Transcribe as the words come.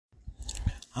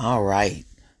All right.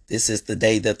 This is the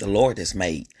day that the Lord has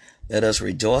made. Let us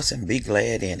rejoice and be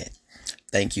glad in it.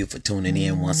 Thank you for tuning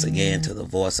in once again to the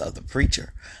voice of the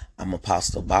preacher. I'm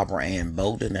Apostle Barbara Ann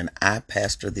Bolden, and I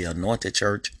pastor the Anointed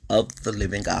Church of the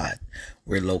Living God.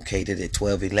 We're located at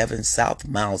 1211 South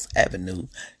Miles Avenue,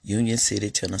 Union City,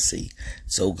 Tennessee.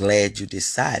 So glad you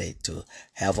decided to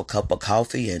have a cup of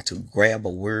coffee and to grab a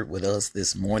word with us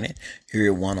this morning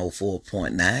here at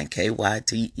 104.9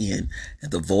 KYTN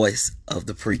and the voice of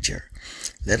the preacher.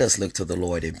 Let us look to the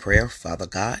Lord in prayer. Father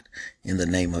God, in the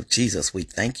name of Jesus, we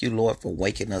thank you, Lord, for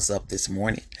waking us up this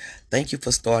morning. Thank you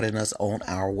for starting us on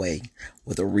our way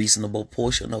with a reasonable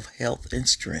portion of health and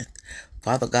strength.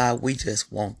 Father God, we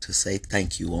just want to say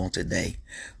thank you on today,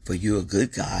 for you're a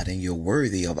good God and you're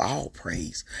worthy of all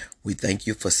praise. We thank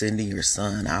you for sending your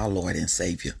Son, our Lord and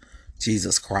Savior,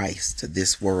 Jesus Christ, to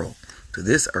this world, to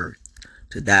this earth,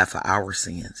 to die for our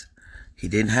sins. He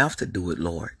didn't have to do it,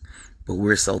 Lord, but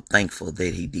we're so thankful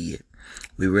that he did.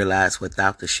 We realize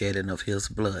without the shedding of his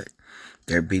blood,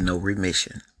 there'd be no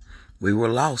remission. We were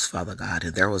lost, Father God,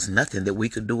 and there was nothing that we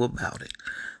could do about it.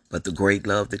 But the great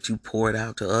love that you poured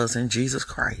out to us in Jesus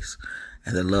Christ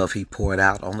and the love he poured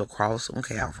out on the cross on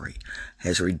Calvary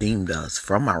has redeemed us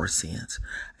from our sins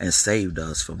and saved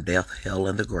us from death, hell,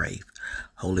 and the grave.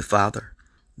 Holy Father,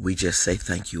 we just say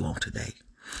thank you on today.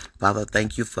 Father,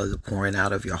 thank you for the pouring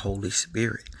out of your Holy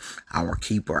Spirit, our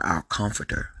keeper, our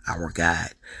comforter, our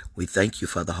guide. We thank you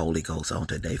for the Holy Ghost on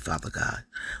today, Father God.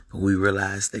 For we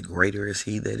realize that greater is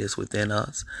he that is within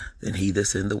us than he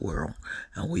that's in the world.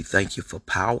 And we thank you for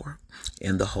power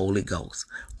in the Holy Ghost.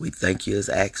 We thank you, as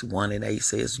Acts 1:8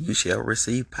 says, you shall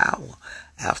receive power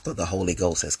after the Holy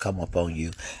Ghost has come upon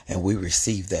you. And we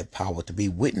receive that power to be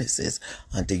witnesses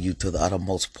unto you to the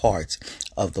uttermost parts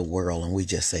of the world. And we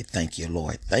just say thank you,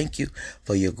 Lord. Thank you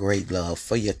for your great love,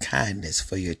 for your kindness,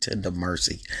 for your tender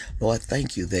mercy. Lord,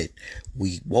 thank you that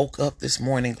we woke up this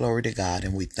morning, glory to God.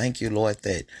 And we thank you, Lord,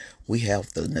 that we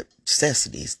have the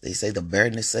necessities. They say the bare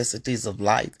necessities of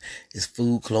life is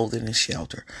food, clothing, and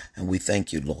shelter. And we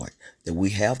thank you, Lord, that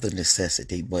we have the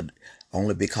necessity, but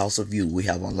only because of you. We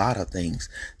have a lot of things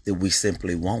that we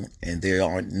simply want, and they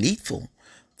aren't needful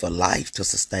for life, to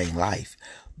sustain life,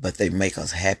 but they make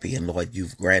us happy. And Lord,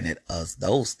 you've granted us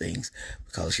those things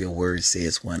because your word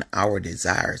says when our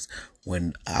desire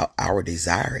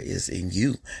is in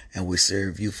you and we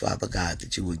serve you, Father God,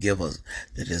 that you would give us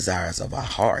the desires of our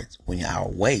hearts when our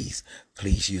ways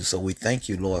please you. So we thank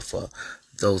you, Lord, for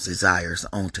those desires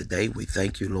on today. We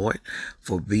thank you, Lord,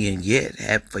 for being yet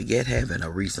having a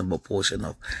reasonable portion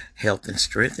of health and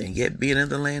strength, and yet being in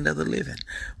the land of the living.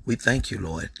 We thank you,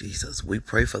 Lord Jesus. We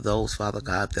pray for those, Father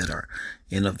God, that are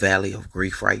in a valley of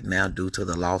grief right now due to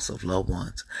the loss of loved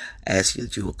ones. Ask you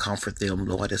that you will comfort them,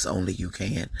 Lord, as only you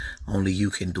can. Only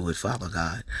you can do it, Father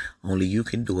God. Only you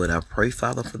can do it. I pray,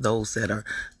 Father, for those that are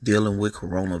dealing with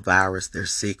coronavirus. They're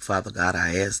sick, Father God.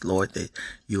 I ask, Lord, that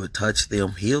you would touch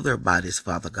them, heal their bodies,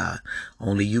 Father God.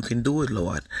 Only you can do it,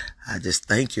 Lord. I just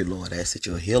thank you, Lord. I ask that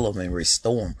you'll heal them and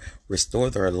restore them. Restore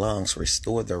their lungs,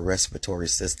 restore their respiratory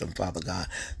system, Father God,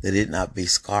 that it not be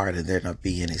scarred and there not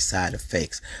be any side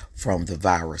effects from the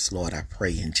virus, Lord. I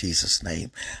pray in Jesus'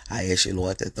 name. I ask you,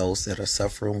 Lord, that those that are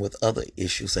suffering with other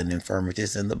issues and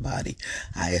infirmities in the body,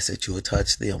 I ask that you will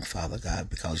touch them, Father God,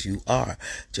 because you are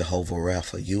Jehovah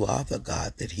Rapha. You are the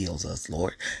God that heals us,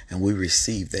 Lord, and we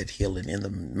receive that healing in the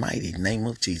mighty name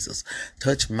of Jesus.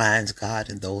 Touch minds, God,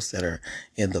 and those that are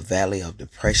in the valley of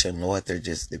depression, Lord. They're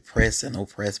just depressed and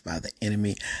oppressed by the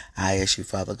enemy. I ask you,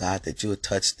 Father God, that you would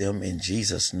touch them in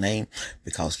Jesus' name,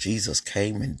 because Jesus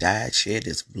came and died, shed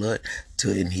his blood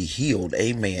and he healed.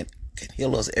 Amen. Can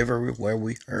heal us everywhere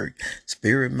we hurt,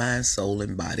 spirit, mind, soul,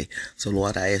 and body. So,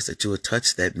 Lord, I ask that you would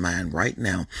touch that mind right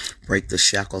now. Break the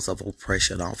shackles of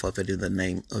oppression off of it in the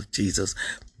name of Jesus.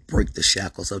 Break the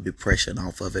shackles of depression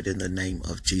off of it in the name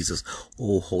of Jesus.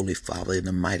 Oh, Holy Father, in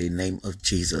the mighty name of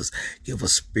Jesus, give a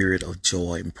spirit of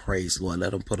joy and praise, Lord.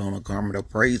 Let them put on a garment of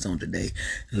praise on today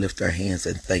and lift their hands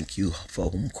and thank you,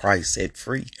 for whom Christ set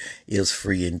free is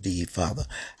free indeed, Father.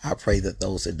 I pray that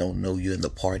those that don't know you and the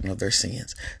pardon of their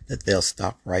sins, that they'll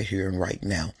stop right here and right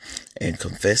now and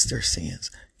confess their sins.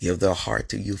 Give their heart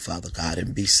to you, Father God,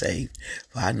 and be saved.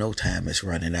 For I know time is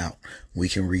running out. We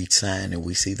can read signs, and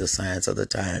we see the signs of the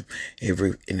time.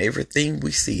 Everything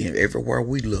we see and everywhere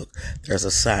we look, there's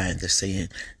a sign that's saying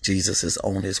Jesus is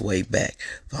on his way back.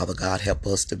 Father God, help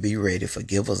us to be ready.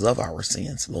 Forgive us of our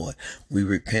sins, Lord. We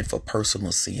repent for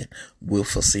personal sin,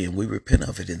 willful sin. We repent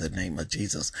of it in the name of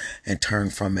Jesus and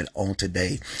turn from it on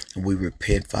today. And we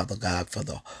repent, Father God, for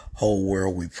the whole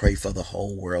world. We pray for the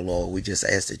whole world, Lord. We just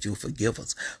ask that you forgive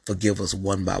us Forgive us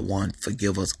one by one.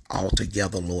 Forgive us all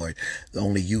together, Lord.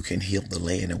 Only you can heal the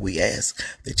land, and we ask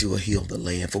that you will heal the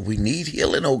land, for we need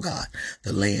healing, oh God.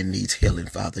 The land needs healing,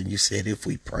 Father. And you said if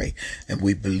we pray and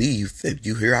we believe that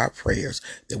you hear our prayers,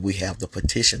 that we have the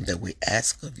petition that we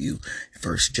ask of you.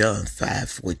 1 John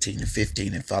 5:14 and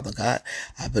 15. And Father God,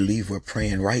 I believe we're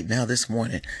praying right now this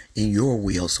morning in your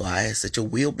will. So I ask that your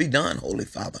will be done, Holy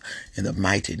Father, in the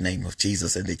mighty name of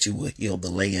Jesus, and that you will heal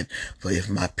the land. For if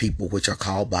my people, which are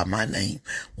called by my name,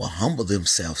 will humble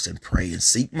themselves and pray and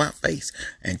seek my face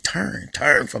and turn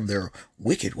from their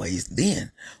wicked ways,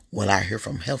 then will I hear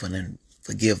from heaven and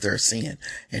forgive their sin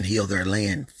and heal their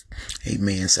land.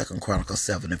 Amen. 2 Chronicles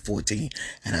 7:14.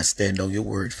 And I stand on your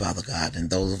word, Father God. And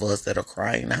those of us that are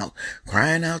crying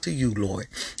out to you, Lord,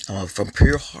 from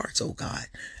pure hearts, oh God,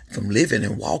 from living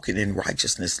and walking in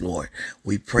righteousness, Lord,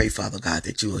 we pray, Father God,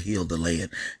 that you will heal the land.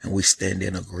 And we stand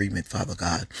in agreement, Father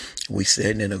God. We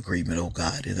stand in agreement, oh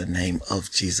God, in the name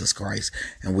of Jesus Christ.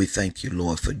 And we thank you,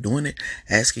 Lord, for doing it.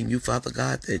 Asking you, Father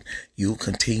God, that you'll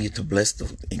continue to bless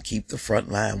and keep the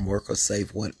frontline workers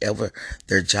safe, whatever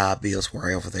their job is,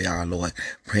 wherever they are, Lord.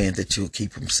 Praying that you'll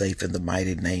keep them safe in the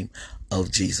mighty name of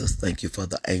Jesus. Thank you for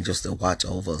the angels that watch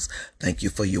over us. Thank you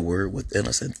for your word within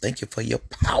us, and thank you for your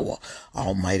power,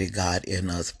 Almighty God, in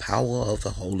us. Power of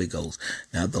the Holy Ghost.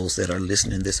 Now, those that are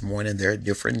listening this morning, there are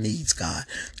different needs, God.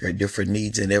 There are different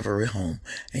needs in every home,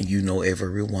 and you know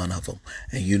every one of them,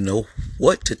 and you know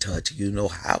what to touch. You know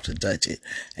how to touch it,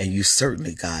 and you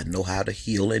certainly, God, know how to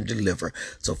heal and deliver.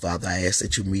 So, Father, I ask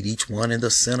that you meet each one in the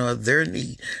center of their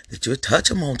need, that you touch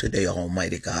them on today,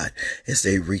 Almighty God, as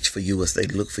they reach for you, as they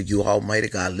look for you, Almighty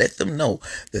God. Let them know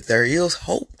that there is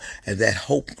hope, and that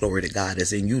hope, glory to God,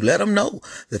 is in you. Let them know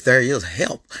that there is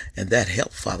help, and that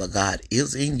help, Father God,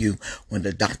 is in you. When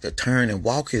the doctor turn and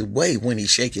walk his way, when he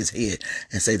shake his head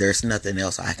and say there's nothing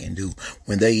else I can do,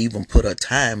 when they even put a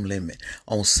time limit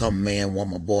on some man,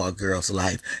 woman, boy, or girl's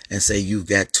life and say you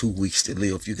got 2 weeks to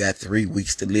live, you got 3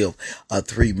 weeks to live,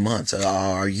 3 months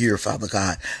or a year, Father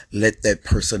God, let that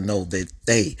person know that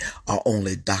they are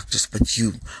only doctors, but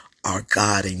you are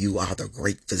God, and you are the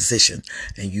great physician,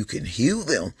 and you can heal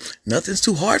them. Nothing's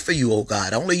too hard for you, oh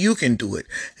God. Only you can do it.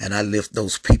 And I lift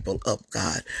those people up,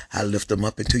 God. I lift them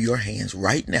up into your hands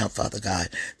right now, Father God,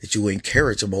 that you will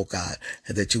encourage them, oh God,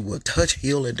 and that you will touch,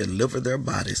 heal, and deliver their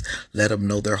bodies. Let them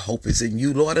know their hope is in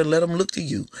you, Lord, and let them look to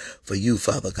you for you,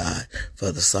 Father God.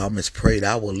 For the psalmist prayed,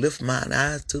 I will lift mine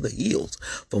eyes to the hills,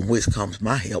 from which comes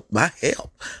my help. My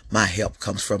help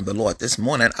comes from the Lord. This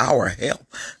morning, our help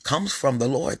comes from the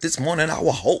Lord. This morning,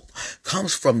 our hope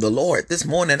comes from the Lord. This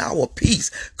morning, our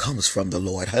peace comes from the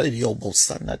Lord.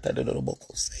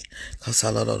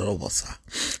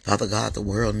 Father God, the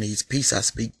world needs peace. I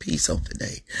speak peace on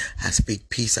today. I speak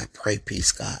peace. I pray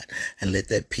peace, God. And let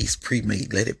that peace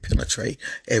permeate. Let it penetrate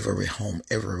every home,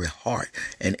 every heart,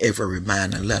 and every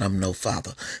mind. And let them know,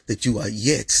 Father, that you are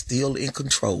yet still in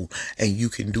control, and you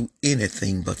can do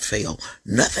anything but fail.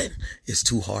 Nothing is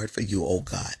too hard for you, oh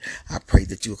God. I pray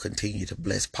that you'll continue to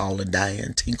bless Paul and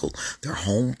Diane Tinkle, their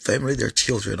home family, their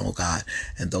children, oh God,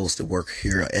 and those that work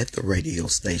here at the radio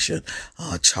station.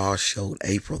 Charles showed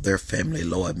April, their family,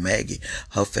 Lord, Maggie,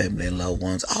 her family and loved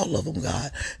ones, all of them,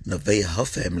 God. Nevaeh, her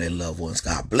family and loved ones,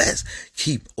 God. Bless,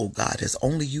 keep, oh God, as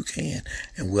only you can,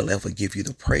 and we'll ever give you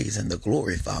the praise and the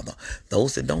glory, Father.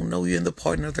 Those that don't know you in the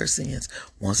pardon of their sins,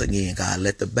 once again, God,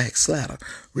 let the backslider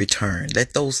return.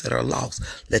 Let those that are lost,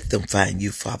 let them find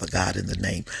you, Father God, in the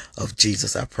name of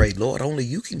Jesus. I pray, Lord, only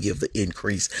you can give the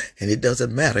increase, and it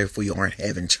doesn't matter if we aren't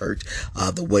having church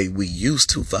the way we used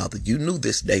to, Father. You knew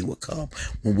this day would come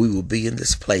when we will be in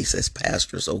this place as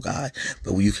pastors, oh God,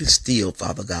 but you can still,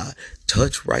 Father God,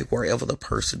 touch right wherever the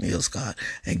person is, God,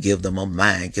 and give them a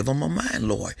mind. Give them a mind,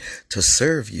 Lord, to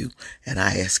serve you. And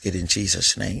I ask it in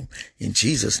Jesus' name. In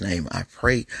Jesus' name, I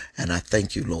pray and I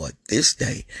thank you, Lord, this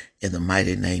day in the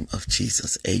mighty name of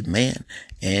Jesus. Amen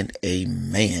and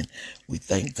amen. We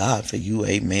thank God for you.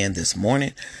 Amen. This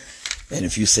morning. And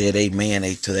if you said amen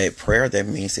to that prayer, that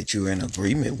means that you're in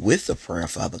agreement with the prayer,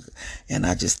 Father. And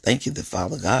I just thank you that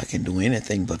Father God can do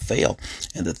anything but fail.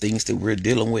 And the things that we're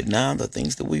dealing with now, the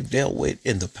things that we've dealt with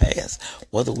in the past,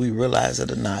 whether we realize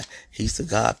it or not, he's the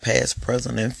God, past,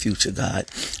 present, and future God.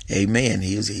 Amen.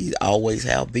 He always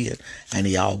have been, and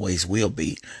he always will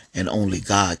be. And only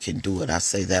God can do it. I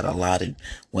say that a lot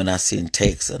when I send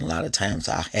texts, and a lot of times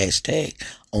I hashtag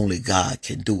only God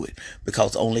can do it,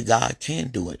 because only God can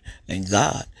do it, and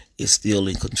God is still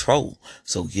in control.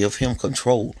 So give him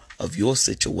control of your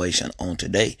situation on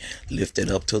today. Lift it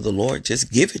up to the Lord.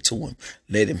 Just give it to him.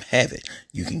 Let him have it.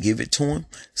 You can give it to him.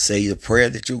 Say the prayer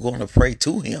that you're going to pray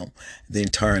to him. Then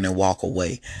turn and walk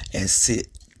away and sit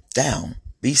down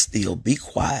Be still, be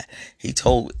quiet. He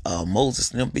told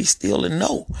Moses and them, be still and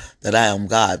know that I am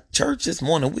God. Church, this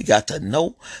morning we got to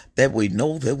know that we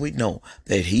know that we know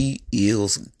that he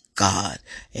is God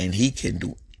and he can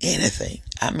do anything.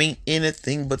 I mean,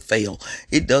 anything but fail.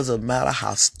 It doesn't matter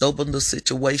how stubborn the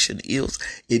situation is.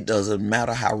 It doesn't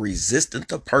matter how resistant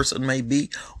the person may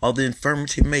be or the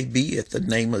infirmity may be. At the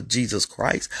name of Jesus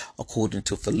Christ, according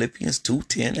to Philippians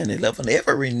 2:10 and 11,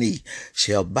 every knee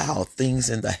shall bow, things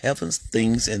in the heavens,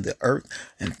 things in the earth,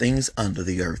 and things under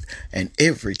the earth. And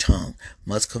every tongue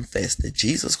must confess that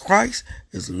Jesus Christ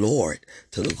is Lord,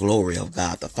 to the glory of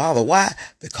God the Father. Why?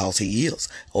 Because he is.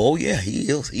 Oh yeah, he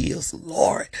is. He is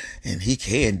Lord. And he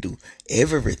can do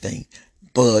everything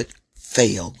but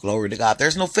fail. Glory to God.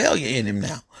 There's no failure in him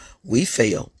now. We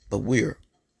fail, but we're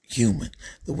human.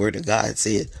 The word of God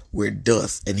said we're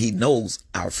dust, and he knows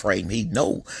our frame. He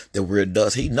knows that we're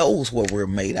dust. He knows what we're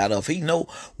made out of. He knows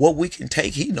what we can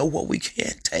take. He knows what we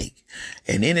can't take.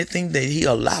 And anything that he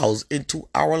allows into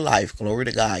our life, glory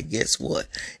to God, guess what?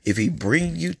 If he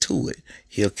brings you to it,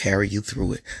 he'll carry you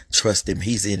through it. Trust him.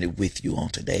 He's in it with you on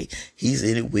today. He's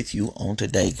in it with you on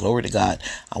today. Glory to God.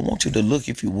 I want you to look,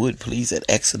 if you would, please, at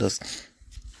Exodus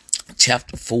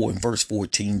chapter 4 and verse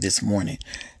 14 this morning.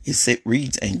 It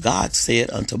reads, and God said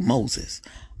unto Moses,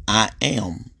 I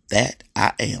am that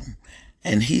I am.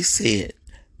 And he said,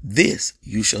 this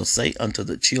you shall say unto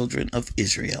the children of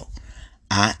Israel,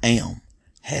 I am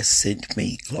has sent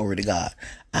me. Glory to God.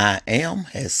 I am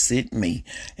has sent me.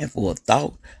 And for a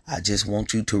thought, I just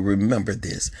want you to remember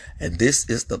this. And this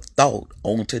is the thought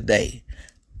on today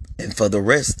and for the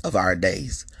rest of our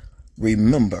days.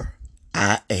 Remember,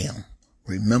 I am.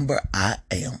 Remember, I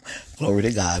am. Glory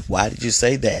to God. Why did you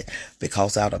say that?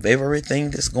 Because out of everything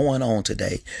that's going on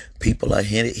today, people are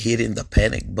hitting the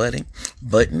panic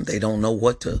button. They don't know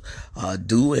what to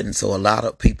do. And so a lot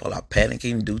of people are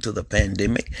panicking due to the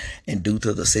pandemic and due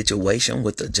to the situation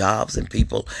with the jobs and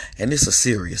people. And it's a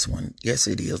serious one. Yes,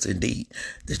 it is indeed.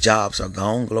 The jobs are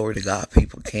gone. Glory to God.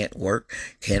 People can't work,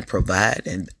 can't provide.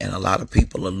 And a lot of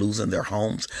people are losing their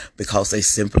homes because they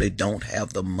simply don't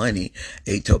have the money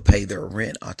to pay their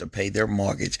rent or to pay their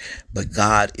mortgage. But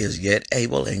God is yet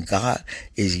able, and God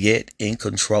is yet in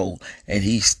control, and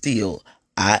he's still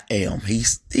I am. He's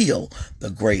still the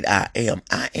great I am.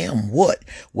 I am what?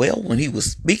 Well, when he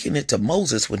was speaking it to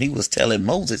Moses, when he was telling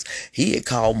Moses, he had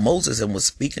called Moses and was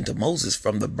speaking to Moses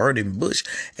from the burning bush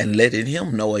and letting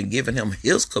him know and giving him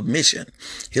his commission,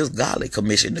 his godly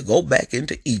commission to go back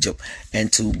into Egypt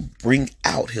and to bring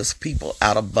out his people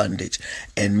out of bondage.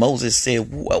 And Moses said,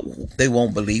 well, they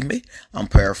won't believe me. I'm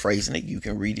paraphrasing it. You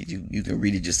can read it. You can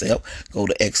read it yourself. Go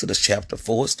to Exodus chapter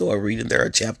 4, start reading there,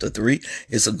 chapter 3.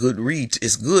 It's a good read.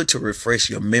 It's good to refresh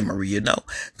your memory,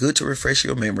 good to refresh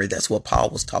your memory. That's what Paul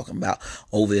was talking about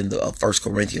over in the 1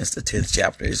 Corinthians, the 10th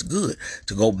chapter. It's good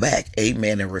to go back,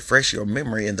 amen, and refresh your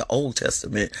memory in the Old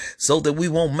Testament so that we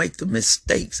won't make the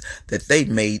mistakes that they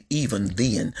made even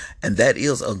then. And that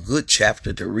is a good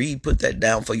chapter to read. Put that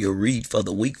down for your read for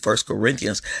the week. 1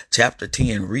 Corinthians chapter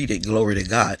 10, read it, glory to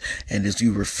God. And as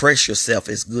you refresh yourself,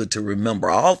 it's good to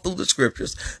remember all through the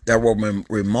scriptures there were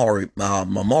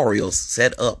memorials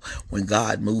set up when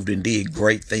God moved and did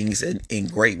great things in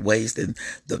great ways. Then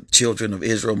the children of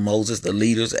Israel, Moses, the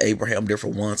leaders, Abraham,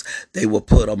 different ones, they will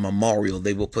put a memorial.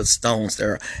 They will put stones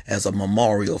there as a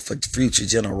memorial for future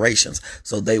generations,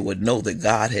 so they would know that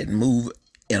God had moved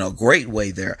in a great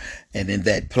way there and in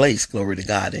that place. Glory to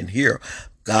God. And here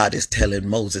God is telling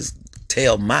Moses,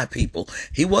 tell my people.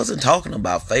 He wasn't talking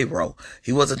about Pharaoh.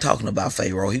 He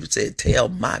said, tell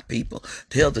my people,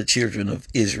 tell the children of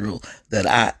Israel that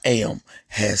I am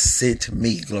has sent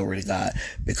me. Glory to God.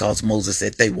 Because Moses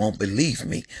said they won't believe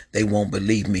me. They won't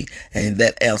believe me. And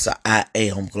that answer, I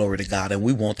am, glory to God. And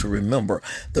we want to remember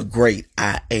the great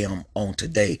I am on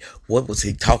today. What was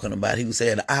he talking about? He was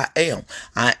saying, I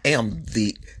am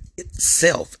the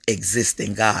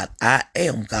self-existing God. I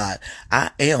am God.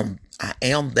 I am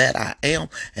that I am.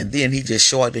 And then he just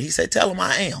shortened it. He said, tell them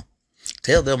I am.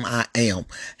 Tell them I am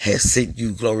has sent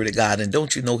you, glory to God. And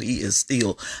don't you know he is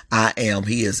still I am.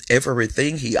 He is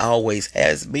everything. He always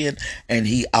has been and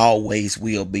he always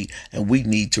will be. And we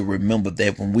need to remember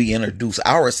that when we introduce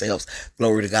ourselves,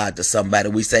 glory to God, to somebody,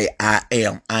 we say I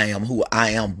am who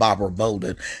I am, Barbara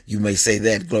Bolden. You may say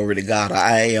that, glory to God. Or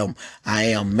I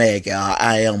am Meg.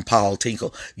 I am Paul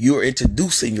Tinkle. You're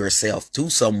introducing yourself to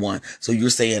someone. So you're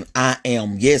saying I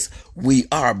am. Yes, we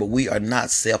are, but we are not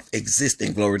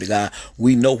self-existing, glory to God.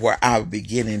 We know where our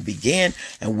beginning began,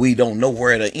 and we don't know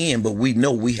where it'll end, but we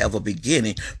know we have a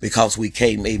beginning because we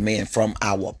came, amen, from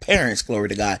our parents, glory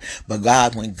to God. But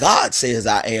God, when God says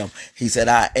I am, he said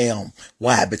I am.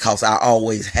 Why? Because I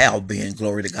always have been,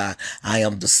 glory to God. I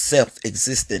am the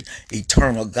self-existent,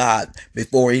 eternal God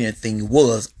before anything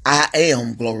was. I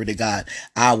am, glory to God.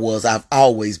 I've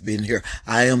always been here.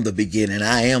 I am the beginning.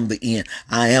 I am the end.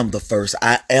 I am the first.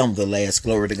 I am the last,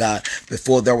 glory to God.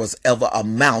 Before there was ever a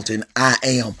mountain, I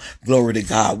am, glory to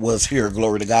God, was here,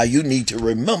 glory to God. You need to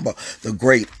remember the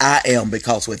great I am,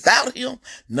 because without him,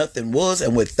 nothing was,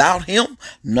 and without him,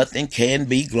 nothing can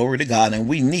be, glory to God. And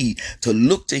we need to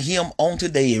look to him on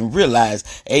today and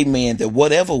realize, amen, that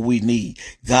whatever we need,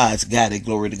 God's got it,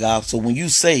 glory to God. So when you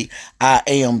say I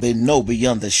am, then know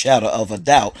beyond the shadow of a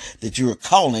doubt that you're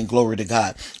calling, glory to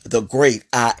God, the great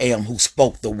I am, who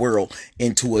spoke the world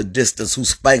into a distance, who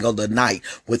spangled the night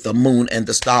with the moon and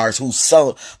the stars, who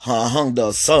hung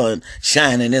the sun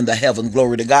shining in the heaven,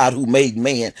 glory to God, who made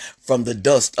man from the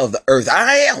dust of the earth.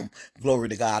 I am, glory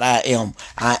to God. I am,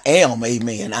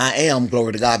 amen. I am,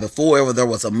 glory to God. Before ever there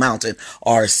was a mountain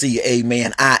or a sea,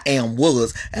 amen. I am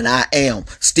was, and I am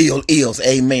still is,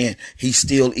 amen. He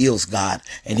still is God,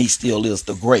 and he still is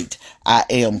the great I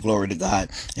am, glory to God.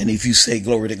 And if you say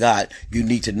glory to God, you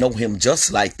need to know him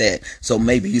just like that. So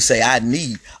maybe you say, I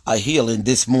need a healing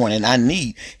this morning. I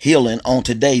need healing on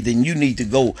today. Then you need to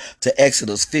go to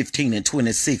Exodus 15 and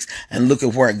 26 and look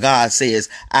at where God says,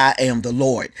 I am the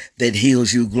Lord that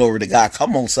heals you, glory to God.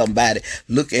 Come on, somebody.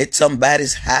 Look at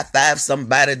somebody's, high five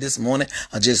somebody this morning,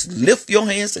 or just lift your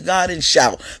hands to God and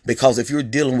shout. Because if you're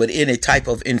dealing with any type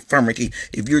of infirmity,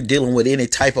 if you're dealing with any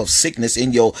type of sickness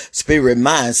in your spirit,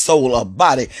 mind, soul, or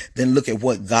body, then look at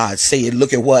what God said.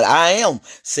 Look at what I am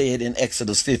said in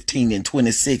Exodus 15 and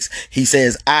 26. He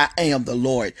says, I am the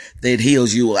Lord that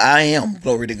heals you. I am,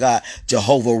 glory to God,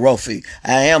 Jehovah Rapha.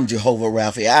 I am Jehovah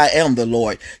Rapha. I am the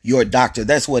Lord, your doctor.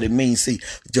 That's what it means. See,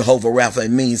 Jehovah Rapha,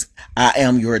 it means I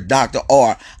am your doctor,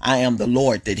 or I am the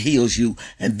Lord that heals you.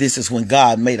 And this is when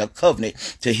God made a covenant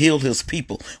to heal his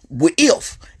people.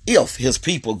 If his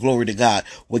people, glory to God,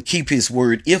 would keep his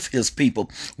word, if his people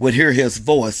would hear his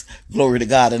voice, glory to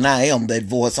God, and I am that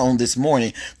voice on this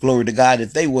morning, glory to God,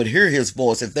 if they would hear his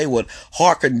voice, if they would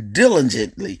hearken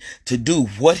diligently to do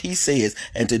what he says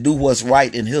and to do what's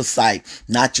right in his sight,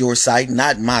 not your sight,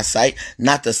 not my sight,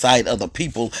 not the sight of the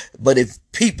people, but if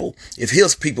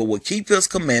his people would keep his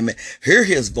commandment, hear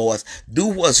his voice, do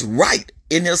what's right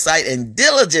in his sight, and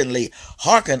diligently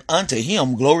hearken unto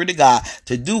him, glory to God,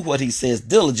 to do what he says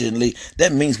diligently.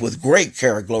 That means with great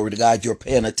care, glory to God, you're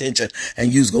paying attention,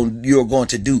 and you're going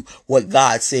to do what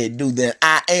God said do. Then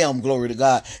I am, glory to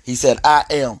God. He said, I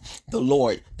am the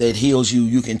Lord that heals you.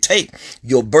 You can take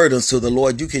your burdens to the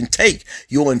Lord. You can take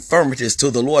your infirmities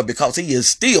to the Lord, because he is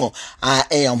still I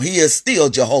am. He is still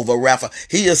Jehovah Rapha.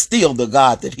 He is still the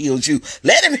God that heals you.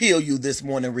 Let him heal you this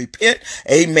morning. Repent,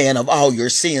 amen, of all your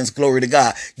sins, glory to God.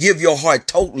 Give your heart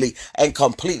totally and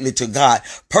completely to God.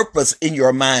 Purpose in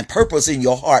your mind, purpose in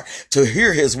your heart to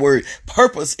hear his word,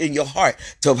 purpose in your heart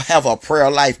to have a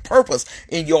prayer life, purpose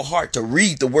in your heart to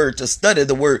read the word, to study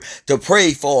the word, to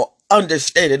pray for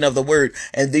understanding of the word,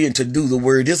 and then to do the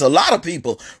word. There's a lot of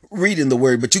people reading the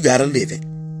word, but you got to live it.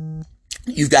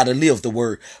 You've got to live the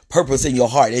word. Purpose in your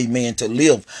heart, amen, to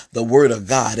live the word of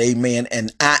God, amen.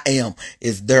 And I am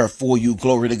is there for you,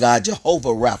 glory to God. Jehovah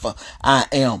Rapha, I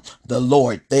am the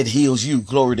Lord that heals you,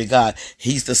 glory to God.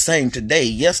 He's the same today,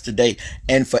 yesterday,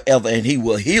 and forever, and he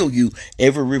will heal you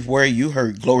everywhere you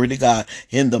hurt, glory to God,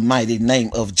 in the mighty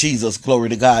name of Jesus, glory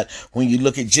to God. When you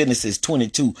look at Genesis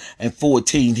 22 and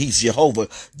 14, he's Jehovah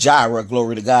Jireh,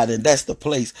 glory to God, and that's the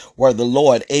place where the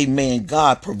Lord, amen,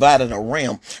 God provided a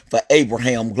ram for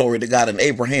Abraham, glory to God. And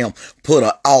Abraham put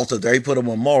an altar there. He put a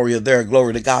memorial there,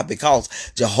 glory to God,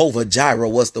 because Jehovah Jireh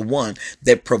was the one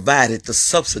that provided the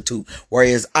substitute,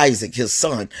 whereas Isaac, his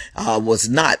son, was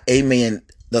not, amen,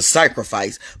 the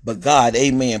sacrifice, but God,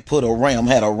 amen,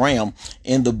 had a ram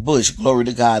in the bush, glory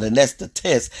to God. And that's the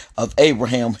test of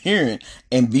Abraham hearing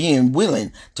and being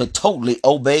willing to totally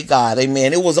obey God,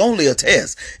 amen. It was only a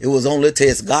test. It was only a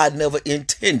test. God never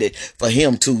intended for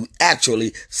him to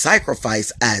actually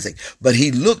sacrifice Isaac, but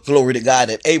he looked, glory to God,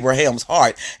 at Abraham's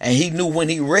heart, and he knew when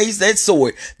he raised that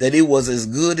sword that it was as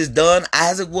good as done.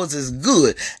 Isaac was as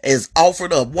good as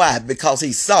offered up. Why? Because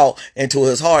he saw into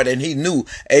his heart, and he knew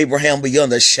Abraham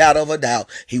beyond the shadow of a doubt,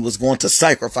 he was going to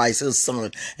sacrifice his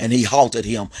son. And he halted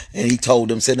him and he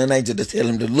told him, send an angel to tell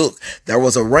him to look. There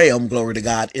was a ram, glory to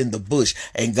God, in the bush,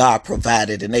 and God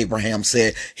provided. And Abraham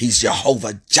said, he's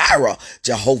Jehovah Jireh.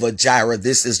 Jehovah Jireh.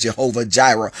 This is Jehovah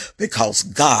Jireh, because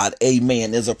God,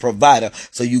 amen, is a provider.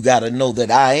 So you got to know that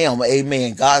I am,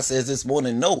 amen. God says this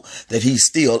morning, know that he's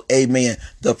still, amen,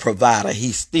 the provider.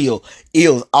 He still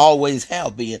is, always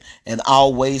have been, and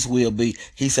always will be.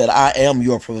 He said, I am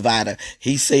your provider.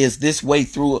 He says this way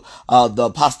through the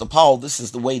Apostle Paul. This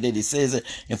is the way that he says it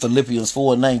in Philippians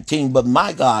 4:19. But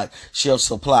my God shall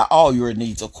supply all your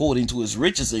needs according to his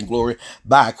riches and glory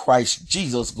by Christ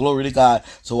Jesus. Glory to God.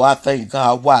 So I thank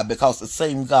God. Why? Because the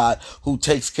same God who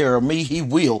takes care of me, he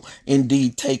will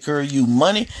indeed take care of you.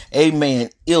 Money, amen,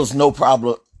 is no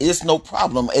problem. It's no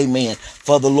problem, amen,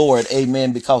 for the Lord,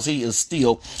 amen, because he is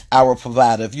still our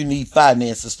provider. If you need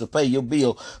finances to pay your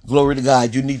bill, glory to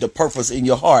God, you need the purpose in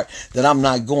your heart that I'm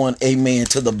not going, amen,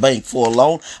 to the bank for a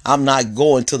loan. I'm not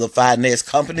going to the finance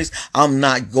companies. I'm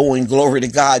not going, glory to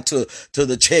God, to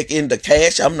the check into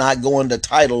cash. I'm not going to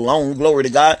title loan, glory to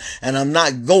God. And I'm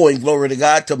not going, glory to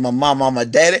God, to my mama, my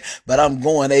daddy, but I'm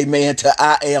going, amen, to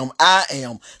I am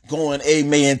going,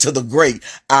 amen, to the great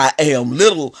I am.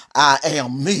 Little I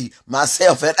am, me,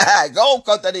 myself, and I. Go,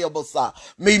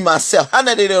 me, myself,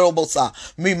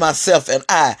 me, myself, and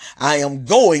I am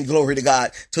going, glory to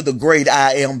God, to the great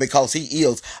I am, because he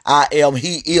is, I am,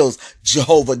 he is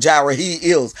Jehovah Jireh. He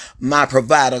is my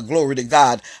provider. Glory to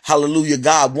God. Hallelujah.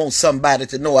 God wants somebody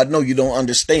to know. I know you don't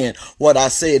understand what I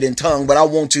said in tongue, but I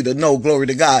want you to know, glory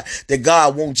to God, that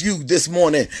God wants you this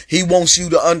morning. He wants you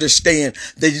to understand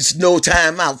that it's no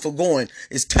time out for going.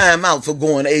 It's time out for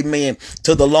going, amen,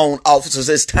 to the loan officers.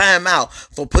 It's time out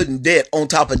for putting debt on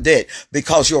top of debt,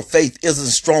 because your faith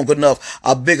isn't strong enough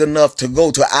or big enough to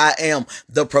go to I am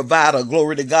the provider.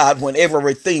 Glory to God. When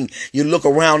everything you look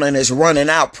around and it's running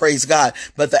out, praise God.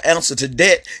 But the answer to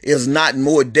debt is not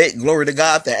more debt. Glory to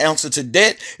God. The answer to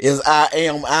debt is I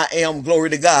am,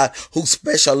 glory to God, who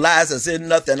specializes in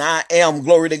nothing. I am,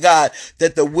 glory to God,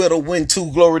 that the widow went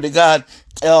to, glory to God,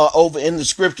 over in the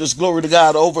scriptures, glory to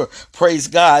God, over, praise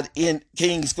God, in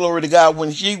Kings, glory to God,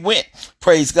 when she went,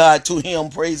 praise God, to him,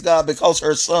 praise God, because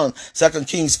her son, 2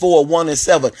 Kings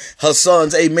 4:1-7, her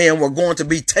sons, amen, were going to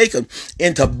be taken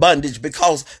into bondage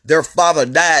because their father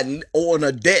died on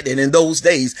a debt. And in those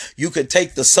days, you could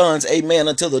take the sons, amen,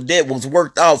 until the debt was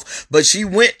worked off. But she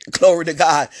went, glory to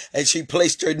God, and she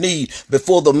placed her need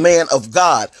before the man of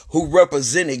God who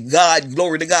represented God,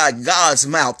 glory to God, God's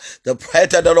mouth.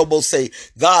 The say,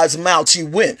 God's mouth, she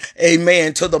went,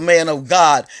 amen, to the man of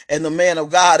God. And the man of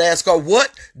God asked her,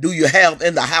 what do you have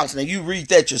in the house? Now you read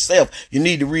that yourself. You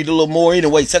need to read a little more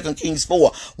anyway. 2 Kings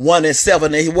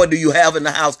 4:1-7. And what do you have in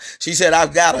the house? She said,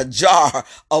 I've got a jar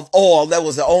of oil. That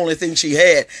was the only thing she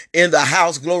had in the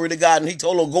house. Glory to God. And he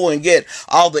told her, go and get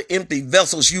all the empty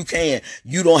vessels you can.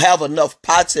 You don't have enough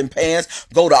pots and pans.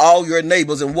 Go to all your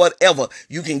neighbors and whatever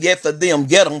you can get for them,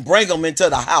 get them, bring them into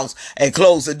the house and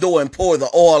close the door and pour the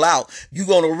oil out. You're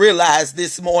going to realize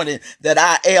this morning that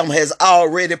I am has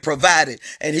already provided,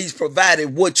 and he's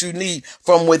provided what you need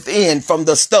from within, from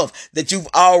the stuff that you've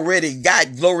already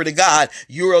got. Glory to God.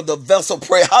 You're the vessel.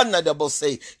 Pray.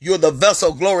 You're the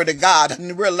vessel. Glory to God.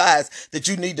 And realize that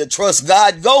you need to trust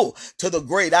God. Go to the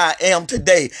great I am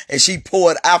today. And she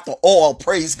poured out the oil.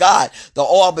 Praise God. The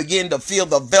oil began to fill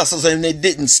the vessels, and it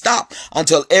didn't stop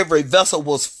until every vessel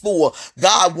was full.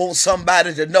 God wants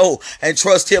somebody to know and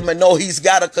trust him and know he's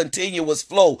got a continuous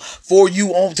flow for you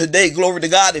on today. Glory to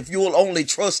God. If you will only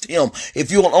trust him,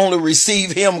 if you will only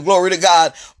receive him, glory to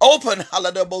God, open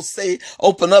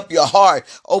up your heart,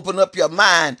 open up your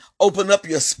mind, open up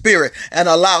your spirit, and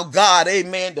allow God,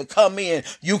 amen, to come in.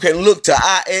 You can look to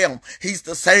I am. He's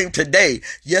the same today,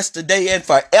 yesterday, and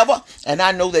forever. And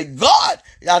I know that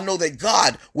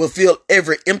God will fill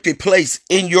every empty place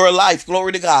in your life.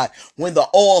 Glory to God. When the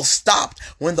oil stopped,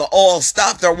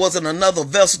 there wasn't another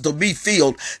vessel to be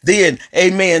filled. Then,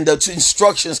 amen, the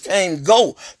instructions came,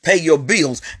 go pay your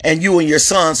bills, and you and your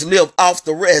sons live off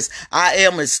the rest. I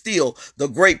am is still the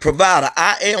great provider.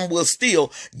 I am will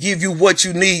still give you what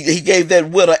you need. He gave that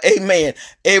widow, amen,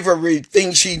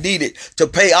 everything she needed to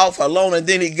pay off her loan. And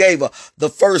then he gave her the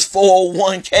first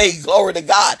 401k. Glory to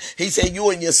God. He said, you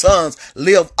and your sons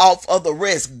live off of the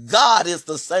rest. God is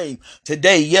the same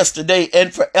today, yesterday,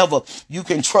 and forever. You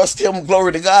can trust him.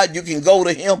 Glory to God. You can go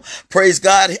to him. Praise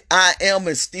God. I am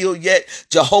is still yet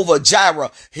Jehovah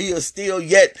Jireh. He is still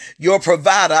yet your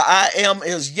provider. I am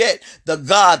is yet the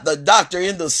God, the doctor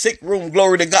in the sick room.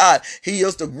 Glory to God. He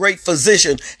is the great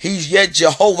physician. He's yet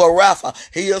Jehovah Rapha.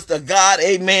 He is the God,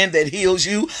 amen, that heals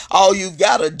you. All you've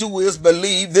got to do is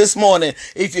believe this morning.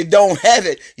 If you don't have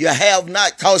it, you have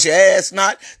not because you ask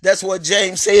not. That's what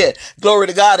James said. Glory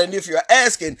to God. And if you're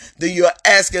asking, then you're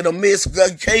asking amiss.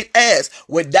 You can't ask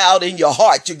with doubt in your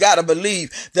heart. You got to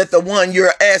believe that the one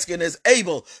you're asking is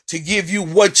able to give you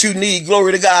what you need.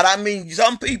 Glory to God. I mean,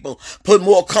 some people put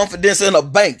more confidence in a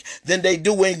bank than they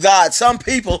do in God. Some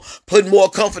people put more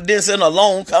confidence in a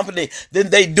loan company than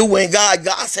they do in God.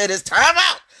 God said it's time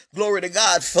out. Glory to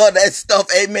God for that stuff.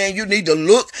 Amen. You need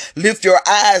to lift your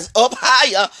eyes up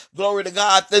higher. Glory to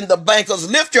God than the bankers.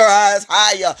 Lift your eyes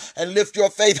higher and lift your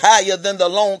faith higher than the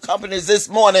loan companies this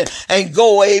morning and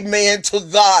go, amen, to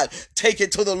God. Take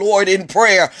it to the Lord in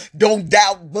prayer. Don't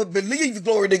doubt, but believe,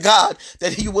 glory to God,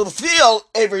 that he will fill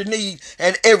every need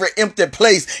and every empty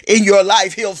place in your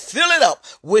life. He'll fill it up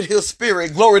with his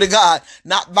spirit. Glory to God.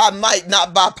 Not by might,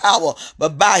 not by power,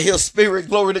 but by his spirit.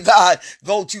 Glory to God.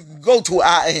 Go to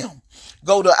I am.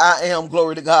 Go to I am,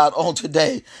 glory to God, on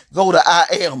today. Go to I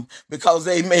am because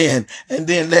amen. And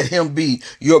then let him be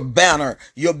your banner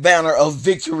of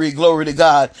victory. Glory to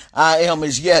God. I am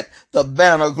is yet the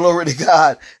banner. Glory to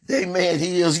God. Amen.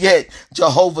 He is yet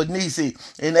Jehovah Nissi.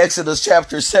 In Exodus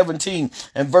chapter 17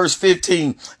 and verse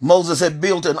 15, Moses had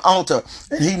built an altar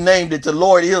and he named it, the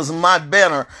Lord is my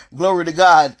banner. Glory to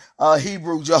God.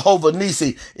 Hebrew Jehovah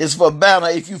Nissi is for banner.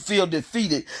 If you feel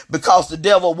defeated because the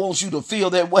devil wants you to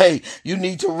feel that way, you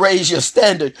need to raise your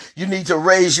standard. You need to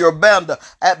raise your banner.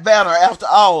 After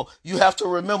all, you have to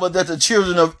remember that the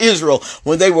children of Israel,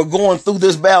 when they were going through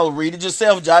this battle, read it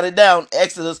yourself, jot it down.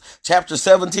 Exodus chapter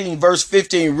 17, verse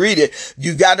 15, read it.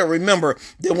 You got to remember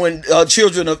that when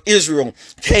children of Israel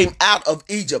came out of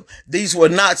Egypt, these were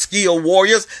not skilled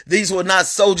warriors. These were not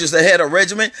soldiers that had a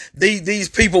regiment. These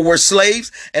people were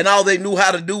slaves, and all they knew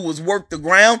how to do was work the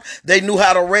ground. They knew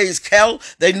how to raise cattle.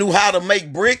 They knew how to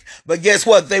make brick. But guess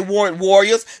what? They weren't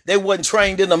warriors. They weren't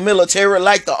trained in the military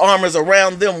like the armies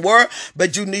around them were.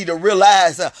 But you need to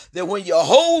realize that when you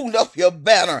hold up your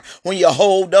banner, when you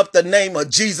hold up the name of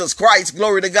Jesus Christ,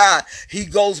 glory to God, he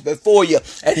goes before you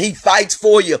and he fights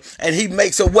for you and he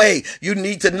makes a way. You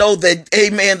need to know that,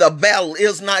 amen, the battle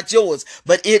is not yours,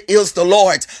 but it is the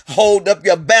Lord's. Hold up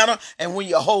your banner. And when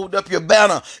you hold up your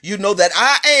banner, you know that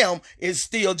I am is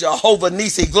still Jehovah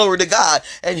Nissi, glory to God,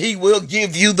 and he will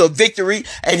give you the victory,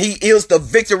 and he is the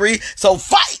victory. So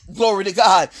fight, glory to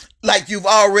God, like you've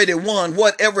already won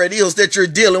whatever it is that you're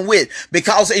dealing with,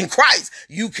 because in Christ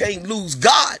you can't lose.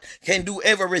 God can do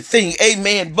everything,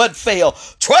 amen, but fail.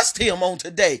 Trust him on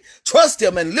today. Trust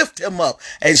him and lift him up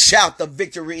and shout the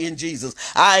victory in Jesus.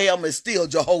 I am is still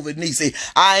Jehovah Nissi.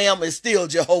 I am is still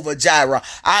Jehovah Jireh.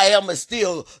 I am is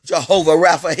still Jehovah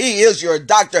Rapha. He is your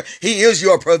doctor. He is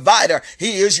your provider.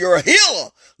 He is your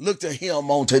healer. Look to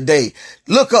him on today.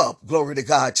 Look up, glory to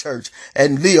God, church,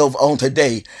 and live on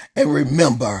today. And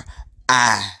remember,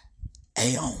 I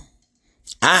am.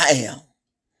 I am.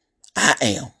 I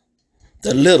am.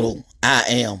 The little I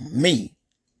am, me,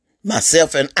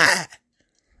 myself, and I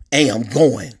am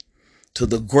going to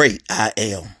the great I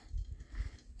am,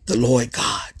 the Lord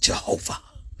God, Jehovah.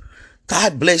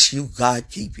 God bless you. God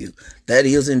keep you. That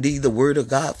is indeed the word of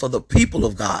God for the people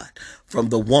of God, from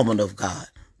the woman of God.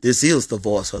 This is the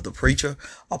voice of the preacher,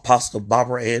 Apostle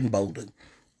Barbara Ann Bolden,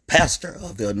 pastor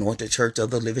of the Anointed Church of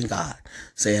the Living God,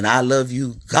 saying, I love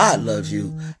you. God loves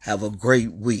you. Have a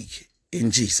great week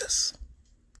in Jesus.